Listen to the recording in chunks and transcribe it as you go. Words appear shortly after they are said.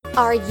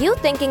Are you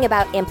thinking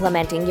about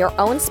implementing your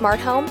own smart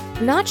home?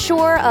 Not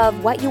sure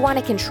of what you want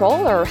to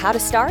control or how to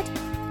start?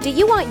 Do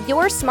you want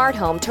your smart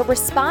home to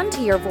respond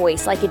to your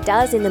voice like it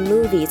does in the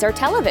movies or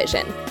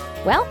television?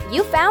 Well,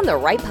 you found the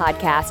right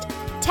podcast,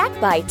 Tech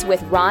Bites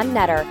with Ron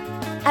Nutter.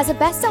 As a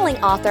best-selling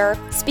author,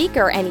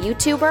 speaker, and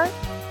YouTuber,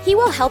 he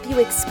will help you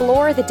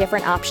explore the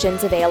different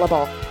options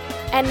available.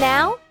 And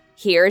now,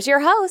 here's your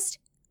host,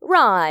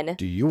 Ron.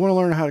 Do you want to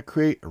learn how to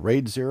create a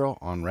RAID 0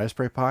 on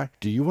Raspberry Pi?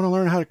 Do you want to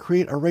learn how to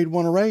create a RAID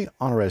 1 array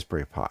on a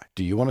Raspberry Pi?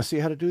 Do you want to see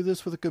how to do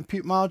this with a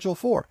Compute Module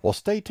 4? Well,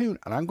 stay tuned,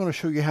 and I'm going to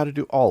show you how to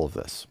do all of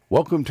this.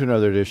 Welcome to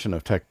another edition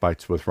of Tech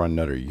Bites with Ron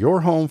Nutter,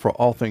 your home for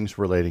all things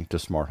relating to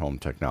smart home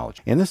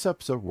technology. In this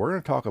episode, we're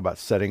going to talk about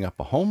setting up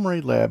a home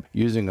RAID lab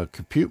using a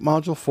Compute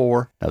Module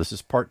 4. Now, this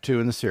is part 2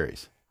 in the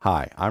series.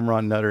 Hi, I'm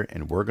Ron Nutter,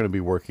 and we're going to be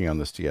working on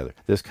this together.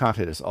 This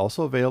content is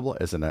also available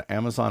as an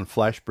Amazon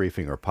Flash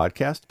Briefing or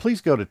podcast.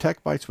 Please go to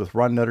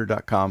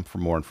techbiteswithronnutter.com for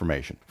more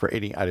information. For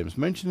any items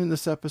mentioned in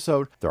this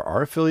episode, there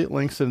are affiliate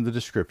links in the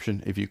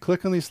description. If you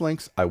click on these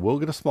links, I will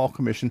get a small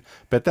commission,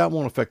 but that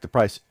won't affect the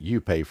price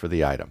you pay for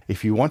the item.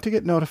 If you want to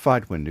get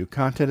notified when new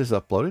content is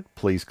uploaded,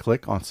 please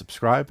click on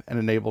subscribe and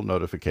enable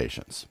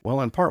notifications. Well,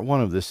 in part 1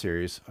 of this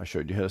series, I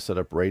showed you how to set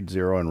up RAID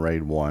 0 and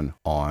RAID 1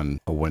 on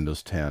a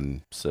Windows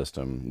 10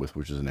 system,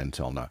 which is an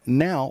Intel NUC.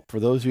 Now, for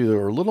those of you that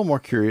are a little more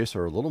curious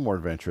or a little more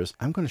adventurous,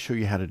 I'm going to show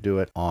you how to do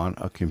it on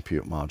a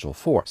Compute Module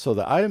 4. So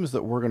the items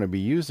that we're going to be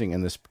using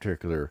in this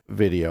particular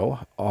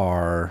video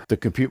are the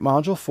Compute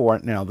Module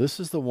 4. Now,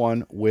 this is the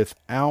one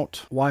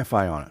without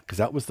Wi-Fi on it, because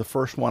that was the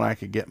first one I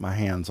could get my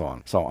hands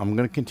on. So I'm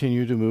going to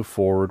continue to move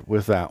forward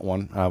with that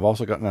one. I've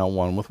also got now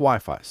one with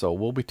Wi-Fi. So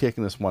we'll be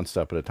taking this one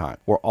step at a time.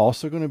 We're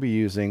also going to be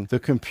using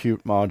the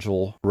Compute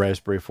Module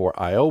Raspberry 4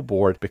 I/O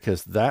board,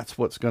 because that's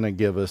what's going to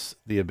give us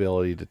the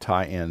ability to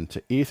tie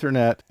into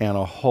Ethernet and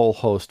a whole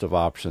host of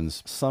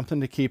options. Something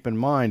to keep in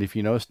mind, if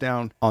you notice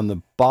down on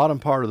the bottom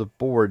part of the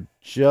board,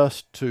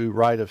 just to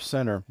right of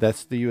center,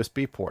 that's the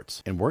USB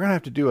ports. And we're going to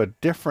have to do a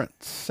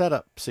different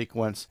setup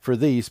sequence for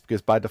these,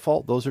 because by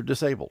default, those are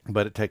disabled.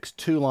 But it takes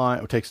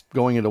it takes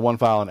going into one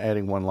file and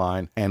adding one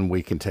line, and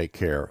we can take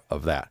care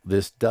of that.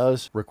 This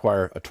does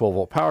require a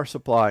 12-volt power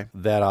supply.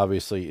 That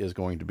obviously is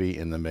going to be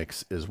in the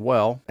mix as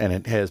well. And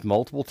it has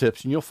multiple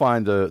tips, and you'll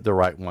find the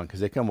right one,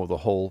 because they come with a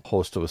whole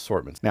host of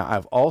assortments. Now,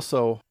 I've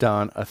also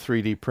done a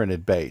 3D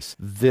printed base.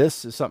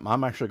 This is something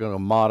I'm actually going to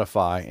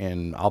modify,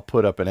 and I'll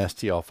put up an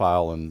STL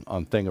file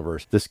on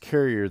Thingiverse, this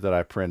carrier that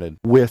I printed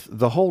with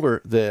the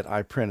holder that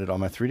I printed on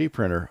my 3D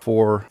printer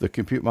for the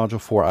Compute Module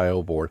 4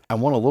 I/O board. I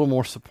want a little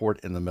more support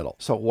in the middle.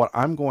 So what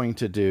I'm going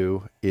to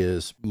do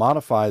is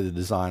modify the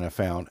design I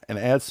found and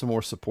add some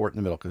more support in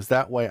the middle, because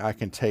that way I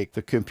can take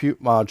the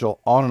Compute Module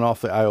on and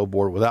off the I/O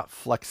board without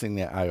flexing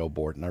the I/O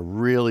board. And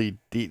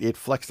it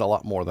flexed a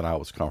lot more than I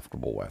was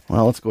comfortable with.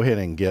 Well, let's go ahead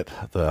and get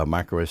the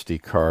micro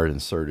SD card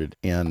inserted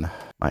in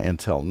my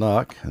Intel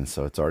NUC. And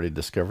so it's already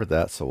discovered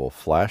that. So we'll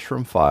flash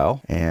from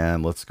file,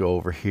 and let's go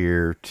over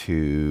here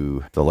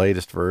to the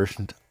latest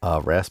version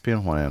of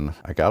Raspbian when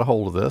I got a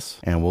hold of this,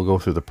 and we'll go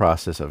through the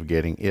process of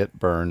getting it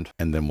burned,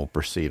 and then we'll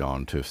proceed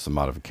on to some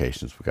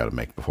modifications we've got to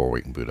make before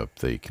we can boot up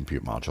the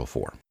Compute Module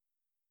 4.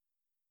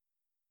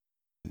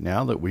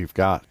 Now that we've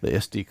got the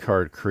SD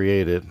card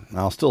created,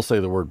 I'll still say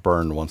the word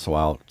burned once in a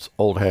while. It's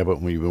old habit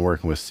when you've been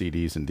working with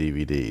CDs and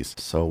DVDs.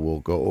 So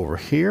we'll go over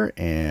here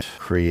and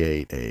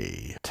create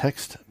a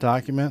text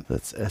document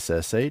that's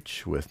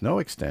SSH with no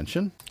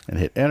extension and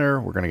hit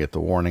enter. We're going to get the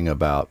warning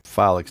about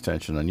file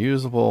extension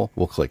unusable.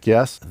 We'll click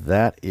yes.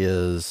 That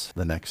is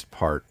the next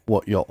part.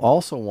 What you'll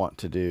also want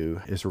to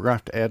do is we're going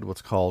to have to add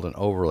what's called an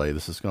overlay.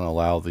 This is going to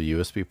allow the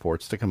USB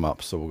ports to come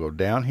up. So we'll go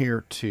down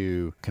here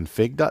to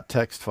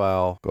config.txt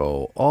file,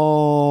 go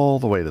all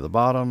the way to the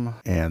bottom,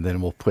 and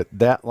then we'll put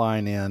that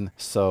line in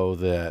so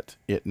that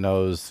it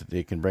knows that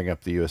it can bring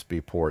up the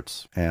USB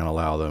ports and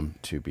allow them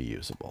to be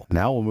usable.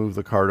 Now we'll move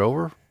the card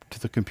over to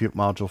the Compute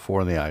Module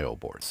 4 on the I/O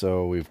board.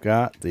 So we've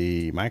got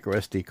the micro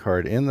SD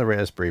card in the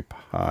Raspberry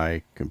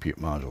Pi Compute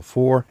Module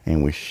 4,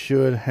 and we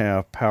should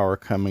have power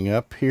coming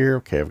up here.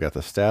 Okay, I've got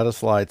the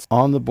status lights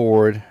on the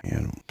board,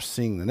 and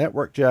seeing the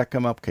network jack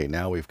come up. Okay,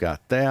 now we've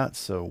got that,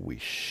 so we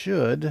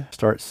should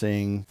start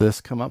seeing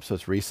this come up. So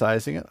it's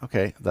resizing it.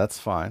 Okay, that's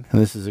fine. And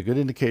this is a good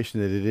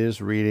indication that it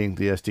is reading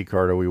the SD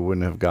card, or we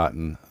wouldn't have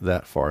gotten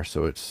that far.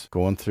 So it's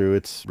going through,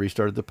 it's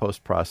restarted the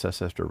post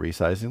process after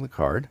resizing the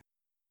card.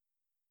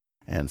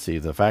 And see,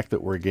 the fact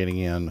that we're getting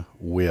in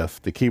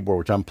with the keyboard,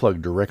 which I'm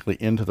plugged directly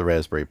into the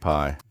Raspberry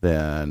Pi,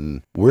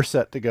 then we're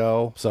set to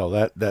go. So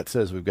that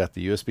says we've got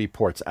the USB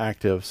ports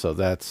active, so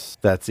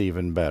that's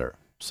even better.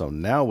 So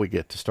now we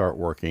get to start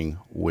working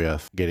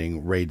with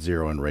getting RAID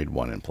 0 and RAID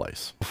 1 in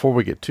place. Before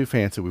we get too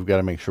fancy, we've got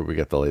to make sure we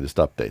get the latest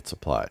updates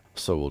applied.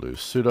 So we'll do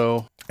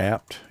sudo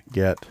apt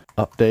get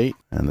update,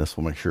 and this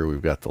will make sure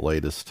we've got the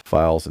latest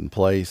files in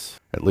place.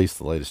 At least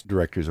the latest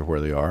directories are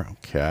where they are.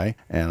 Okay.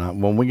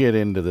 And when we get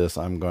into this,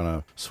 I'm going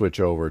to switch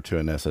over to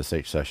an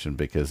SSH session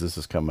because this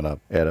is coming up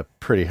at a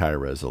pretty high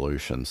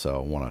resolution. So I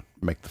want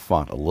to make the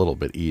font a little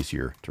bit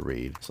easier to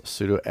read. So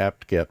sudo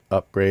apt-get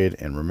upgrade,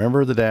 and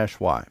remember the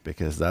 -y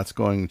because that's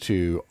going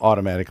to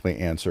automatically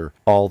answer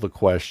all the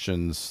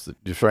questions,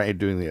 just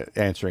doing the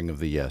answering of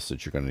the yes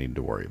that you're going to need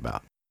to worry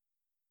about.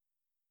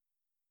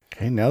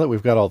 Okay, now that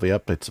we've got all the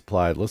updates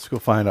applied, let's go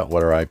find out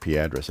what our IP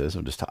address is.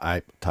 We'll just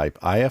type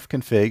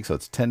ifconfig, so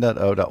it's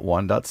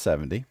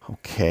 10.0.1.70.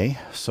 Okay,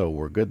 so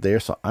we're good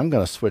there. So I'm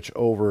going to switch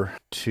over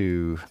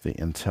to the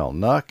Intel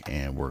NUC,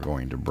 and we're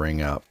going to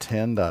bring up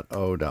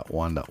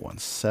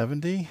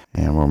 10.0.1.170,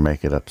 and we'll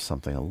make it up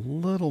something a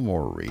little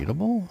more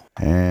readable.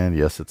 And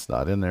yes, it's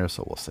not in there,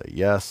 so we'll say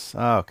yes.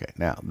 Okay,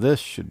 now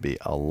this should be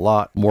a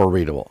lot more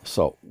readable.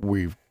 So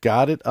we've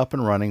got it up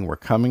and running. We're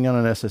coming on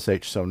an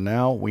SSH. So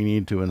now we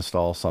need to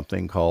install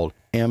something called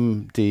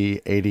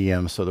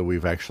MDADM so that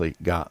we've actually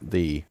got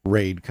the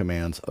RAID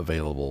commands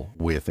available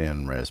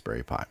within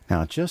Raspberry Pi.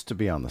 Now, just to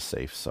be on the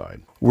safe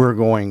side, we're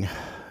going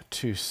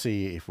to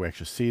see if we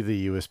actually see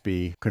the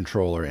USB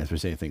controller and if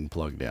there's anything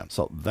plugged in.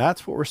 So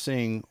that's what we're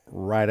seeing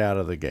right out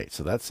of the gate.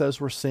 So that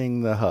says we're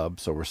seeing the hub.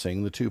 So we're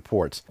seeing the 2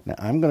 ports. Now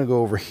I'm going to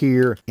go over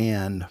here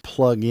and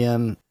plug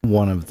in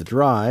one of the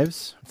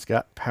drives. It's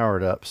got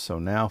powered up. So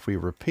now if we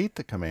repeat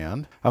the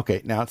command,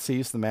 okay, now it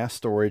sees the mass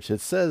storage.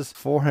 It says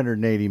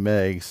 480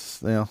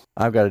 megs. Well,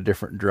 I've got a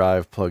different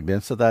drive plugged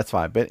in, so that's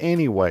fine. But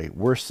anyway,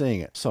 we're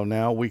seeing it. So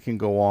now we can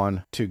go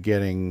on to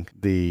getting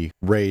the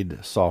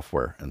RAID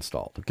software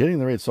installed. Getting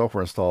the RAID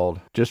software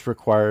installed just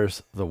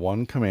requires the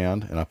one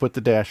command, and I put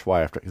the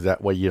 -y after because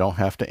that way you don't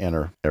have to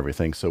enter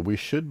everything. So we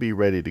should be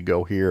ready to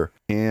go here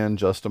in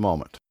just a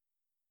moment.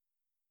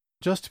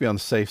 Just to be on the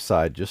safe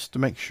side, just to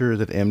make sure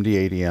that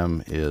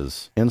MDADM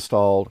is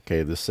installed.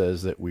 Okay, this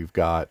says that we've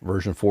got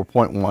version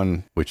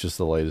 4.1, which is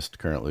the latest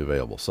currently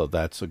available. So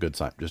that's a good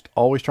sign. Just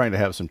always trying to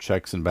have some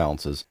checks and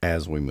balances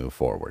as we move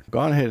forward.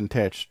 Gone ahead and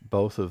attached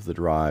both of the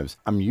drives.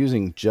 I'm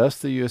using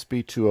just the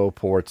USB 2.0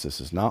 ports.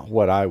 This is not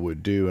what I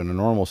would do in a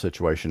normal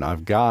situation.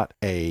 I've got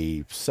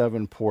a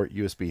 7-port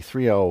USB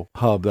 3.0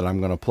 hub that I'm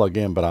going to plug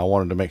in, but I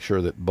wanted to make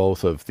sure that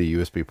both of the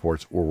USB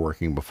ports were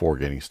working before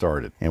getting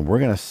started. And we're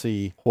going to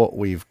see what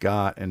we've got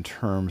in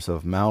terms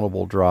of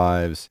mountable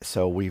drives.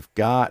 So we've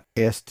got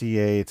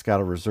SDA, it's got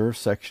a reserve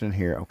section in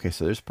here. Okay,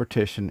 so there's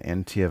partition,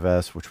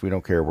 NTFS, which we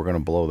don't care. We're going to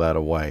blow that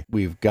away.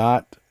 We've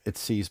got, it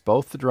sees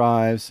both the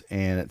drives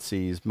and it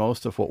sees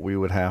most of what we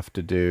would have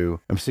to do.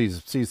 It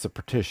sees the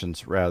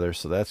partitions rather,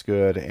 so that's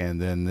good.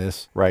 And then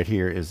this right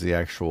here is the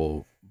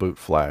actual boot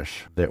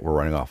flash that we're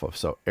running off of.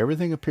 So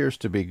everything appears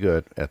to be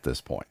good at this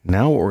point.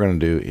 Now what we're going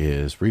to do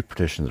is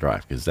repartition the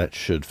drive because that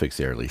should fix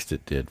it, or at least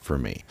it did for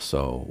me.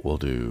 So we'll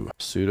do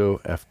sudo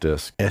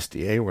fdisk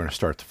SDA. We're going to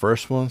start the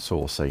first one. So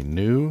we'll say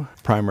new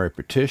primary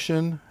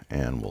partition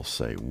and we'll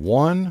say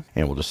 1,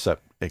 and we'll just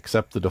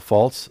accept the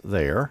defaults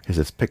there because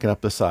it's picking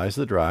up the size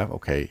of the drive.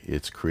 Okay,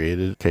 it's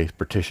created, okay,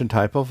 partition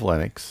type of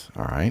Linux.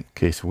 All right.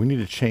 Okay, so we need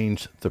to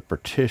change the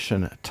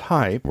partition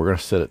type. We're going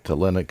to set it to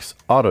Linux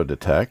auto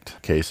detect.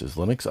 Okay, so it's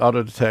Linux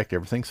auto detect.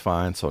 Everything's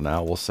fine. So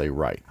now we'll say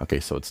write. Okay,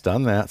 so it's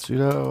done that.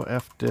 Sudo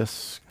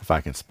fdisk. If I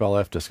can spell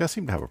fdisk, I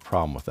seem to have a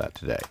problem with that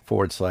today.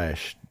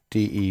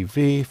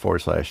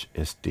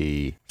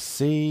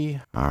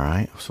 /dev/SDC. All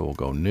right, so we'll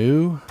go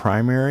new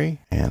primary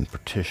and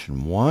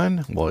partition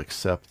 1. We'll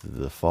accept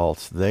the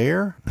defaults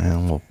there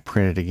and we'll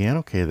print it again.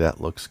 Okay,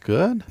 that looks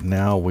good.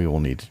 Now we will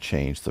need to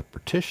change the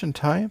partition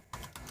type.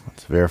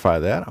 Let's verify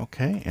that.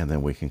 Okay, and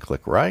then we can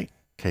click write.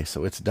 Okay,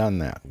 so it's done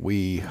that.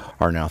 We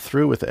are now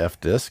through with the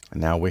fdisk,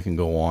 and now we can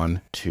go on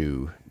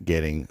to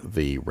getting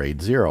the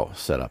RAID 0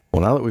 set up.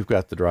 Well, now that we've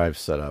got the drive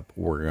set up,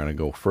 we're going to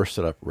go first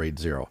set up RAID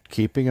 0.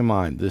 Keeping in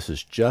mind, this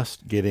is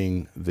just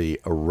getting the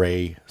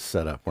array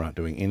set up. We're not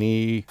doing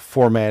any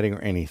formatting or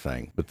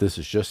anything, but this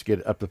is just to get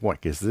it up to the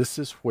point because this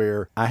is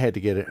where I had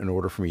to get it in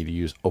order for me to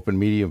use Open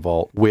Media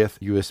Vault with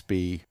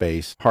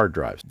USB-based hard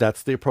drives.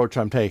 That's the approach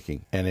I'm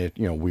taking, and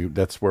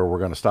that's where we're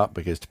going to stop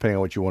because depending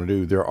on what you want to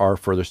do, there are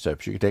further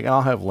steps you can take. And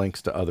I'll have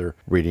links to other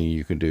reading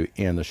you can do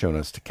in the show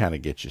notes to kind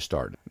of get you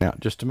started. Now,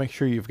 just to make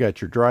sure you've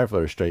got your drive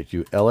letter straight,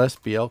 you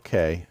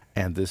LSBLK,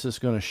 and this is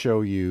going to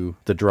show you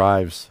the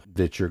drives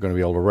that you're going to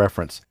be able to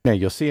reference. Now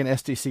you'll see in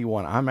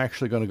SDC1, I'm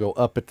actually going to go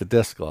up at the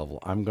disk level.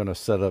 I'm going to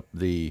set up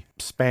the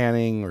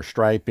spanning or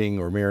striping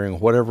or mirroring,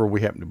 whatever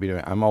we happen to be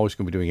doing. I'm always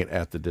going to be doing it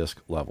at the disk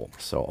level.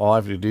 So all I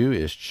have to do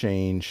is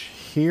change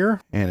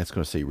here, and it's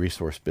going to say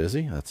resource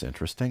busy. That's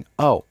interesting.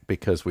 Oh,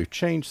 because we've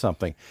changed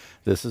something.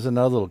 This is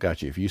another little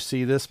gotcha. If you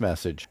see this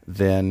message,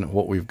 then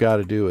what we've got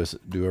to do is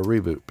do a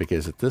reboot,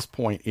 because at this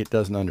point, it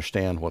doesn't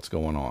understand what's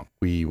going on.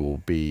 We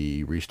will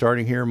be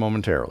restarting here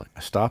momentarily.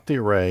 Stop the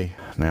array.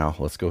 Now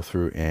let's go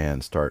through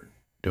and start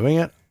doing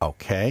it.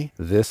 Okay,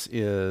 this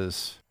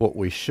is what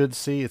we should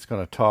see. It's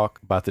going to talk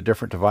about the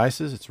different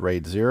devices. It's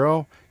RAID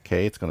 0.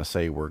 Okay, it's going to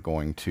say we're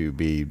going to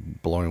be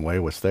blowing away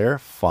what's there.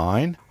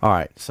 Fine. All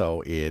right,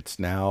 so it's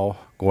now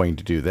going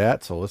to do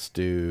that. So let's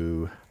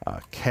do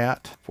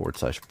cat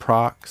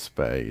 /proc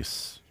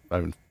space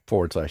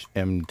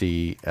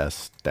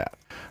 /mds-stat.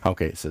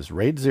 Okay, it says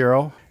RAID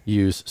 0,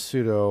 use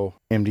sudo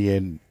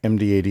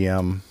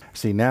mdadm.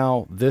 See,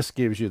 now this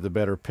gives you the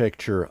better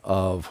picture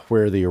of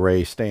where the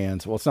array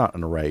stands. Well, it's not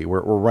an array.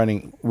 We're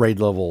running RAID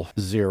level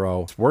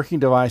 0. Working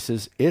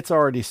devices, it's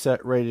already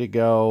set, ready to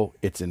go.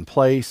 It's in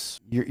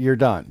place. You're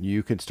done.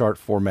 You can start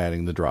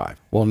formatting the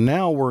drive. Well,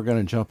 now we're going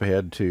to jump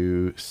ahead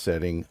to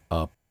setting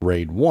up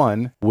RAID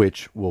 1,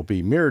 which will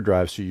be mirror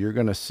drive. So you're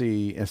going to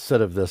see, instead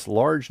of this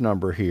large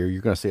number here,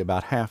 you're going to see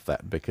about half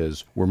that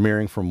because we're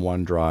mirroring from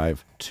one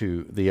drive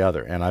to the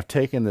other. And I've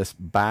taken this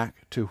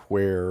back to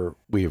where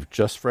we have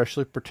just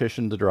freshly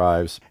partitioned the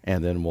drives,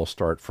 and then we'll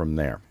start from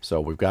there. So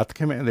we've got the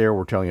command there.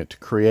 We're telling it to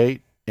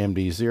create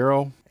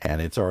MD0,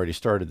 and it's already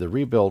started the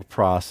rebuild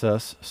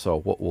process. So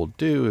what we'll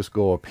do is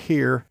go up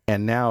here,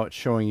 and now it's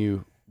showing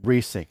you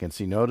resync, and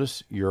see,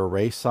 notice your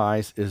array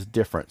size is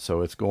different.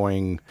 So it's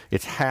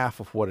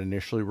half of what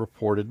initially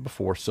reported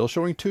before, still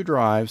showing 2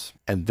 drives,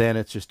 and then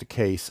it's just a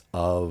case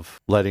of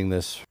letting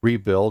this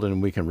rebuild,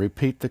 and we can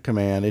repeat the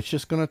command. It's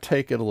just going to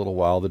take it a little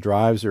while. The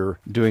drives are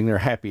doing their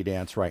happy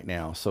dance right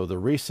now, so the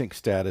resync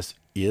status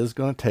is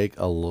going to take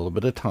a little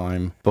bit of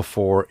time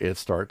before it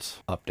starts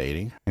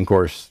updating. And of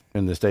course,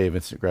 in this day of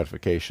instant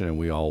gratification, and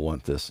we all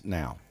want this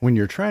now. When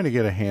you're trying to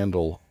get a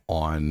handle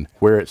on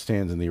where it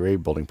stands in the array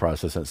building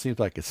process, and it seems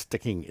like it's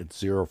sticking at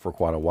 0 for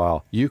quite a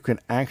while, you can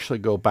actually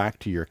go back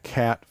to your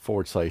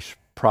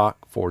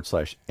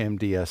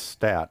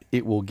cat/proc/mds-stat.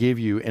 It will give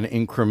you an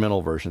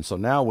incremental version. So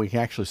now we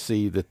can actually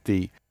see that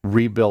the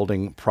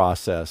rebuilding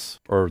process,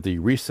 or the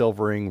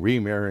resilvering,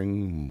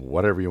 remirroring,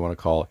 whatever you want to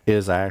call it,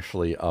 is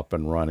actually up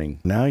and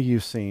running. Now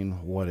you've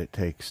seen what it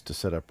takes to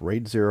set up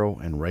RAID 0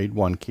 and RAID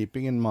 1,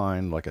 keeping in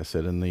mind, like I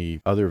said in the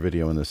other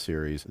video in this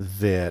series,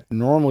 that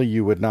normally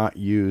you would not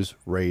use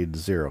RAID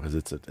 0 because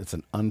it's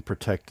an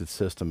unprotected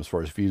system. As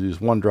far as if you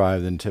lose one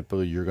drive, then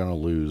typically you're going to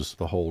lose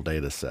the whole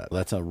data set.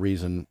 That's a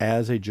reason,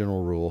 as a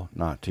general rule,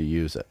 not to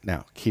use it.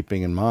 Now,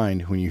 keeping in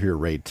mind, when you hear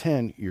RAID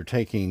 10, you're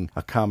taking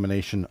a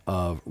combination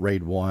of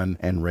RAID 1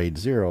 and RAID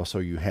 0. So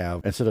you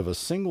have, instead of a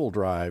single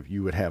drive,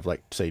 you would have,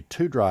 like, say,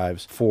 2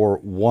 drives for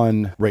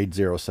one RAID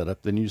 0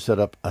 setup. Then you set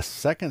up a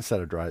second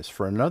set of drives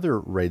for another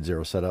RAID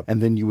 0 setup,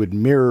 and then you would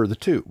mirror the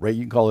 2. Right?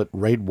 You can call it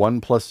RAID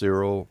 1 plus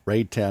 0,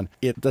 RAID 10.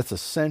 That's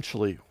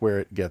essentially where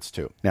it gets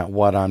to. Now,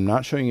 what I'm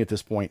not showing you at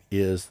this point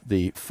is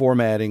the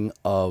formatting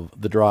of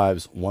the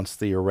drives once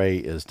the array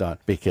is done,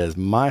 because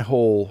my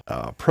whole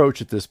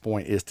approach at this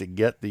point is to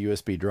get the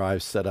USB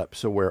drives set up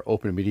so where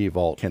OpenMedia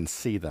Vault can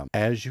see them.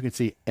 As you can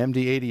see,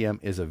 MD ADM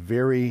is a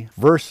very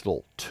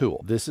versatile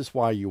tool. This is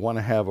why you want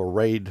to have a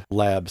RAID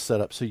lab set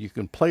up so you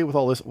can play with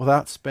all this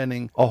without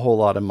spending a whole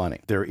lot of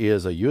money. There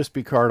is a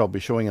USB card I'll be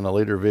showing in a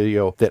later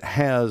video that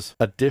has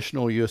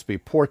additional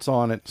USB ports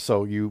on it,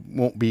 so you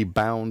won't be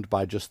bound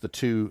by just the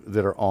 2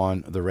 that are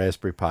on the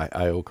Raspberry Pi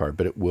IO card,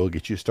 but it will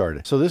get you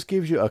started. So this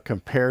gives you a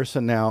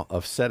comparison now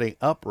of setting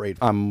up RAID.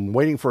 I'm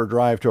waiting for a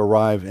drive to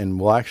arrive, and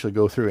we'll actually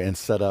go through and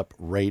set up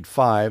RAID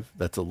 5.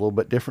 That's a little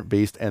bit different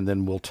beast, and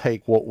then we'll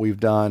take what we've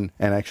done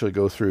and actually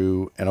go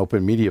through an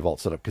OpenMedia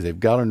Vault setup, because they've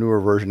got a newer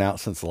version out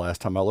since the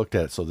last time I looked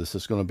at it. So this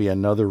is going to be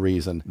another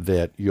reason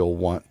that you'll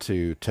want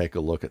to take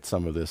a look at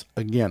some of this.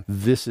 Again,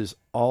 this is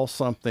all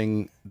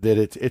something that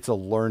it's a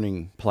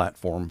learning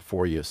platform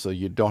for you, so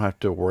you don't have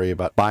to worry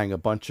about buying a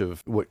bunch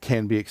of what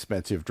can be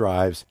expensive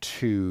drives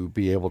to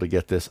be able to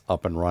get this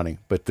up and running.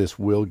 But this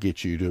will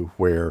get you to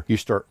where you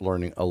start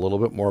learning a little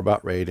bit more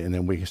about RAID, and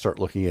then we can start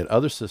looking at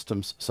other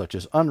systems such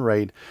as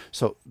unRAID.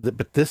 So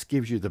but this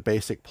gives you the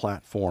basic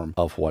platform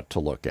of what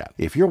to look at.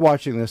 If you're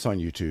watching this on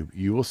YouTube,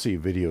 you will see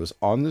videos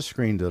on the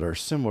screen that are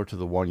similar to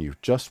the one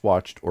you've just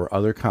watched, or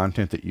other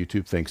content that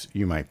YouTube thinks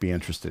you might be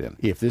interested in.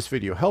 If this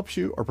video helps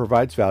you or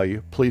provides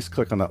value, please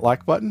click on that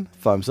like button,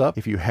 thumbs up.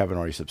 If you haven't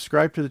already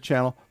subscribed to the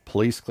channel,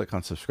 please click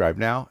on subscribe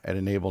now and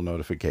enable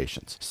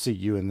notifications. See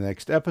you in the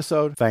next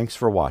episode. Thanks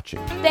for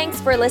watching.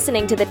 Thanks for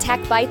listening to the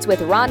Tech Bites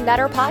with Ron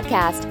Nutter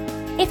podcast.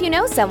 If you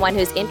know someone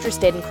who's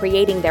interested in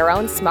creating their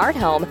own smart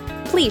home,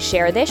 please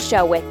share this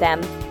show with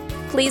them.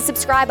 Please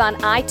subscribe on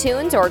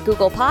iTunes or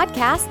Google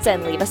Podcasts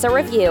and leave us a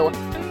review.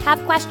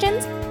 Have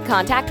questions?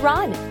 Contact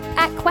Ron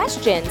at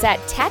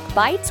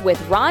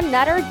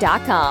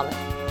questions@techbiteswithronnutter.com.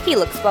 He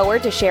looks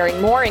forward to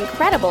sharing more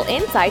incredible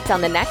insights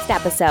on the next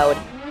episode.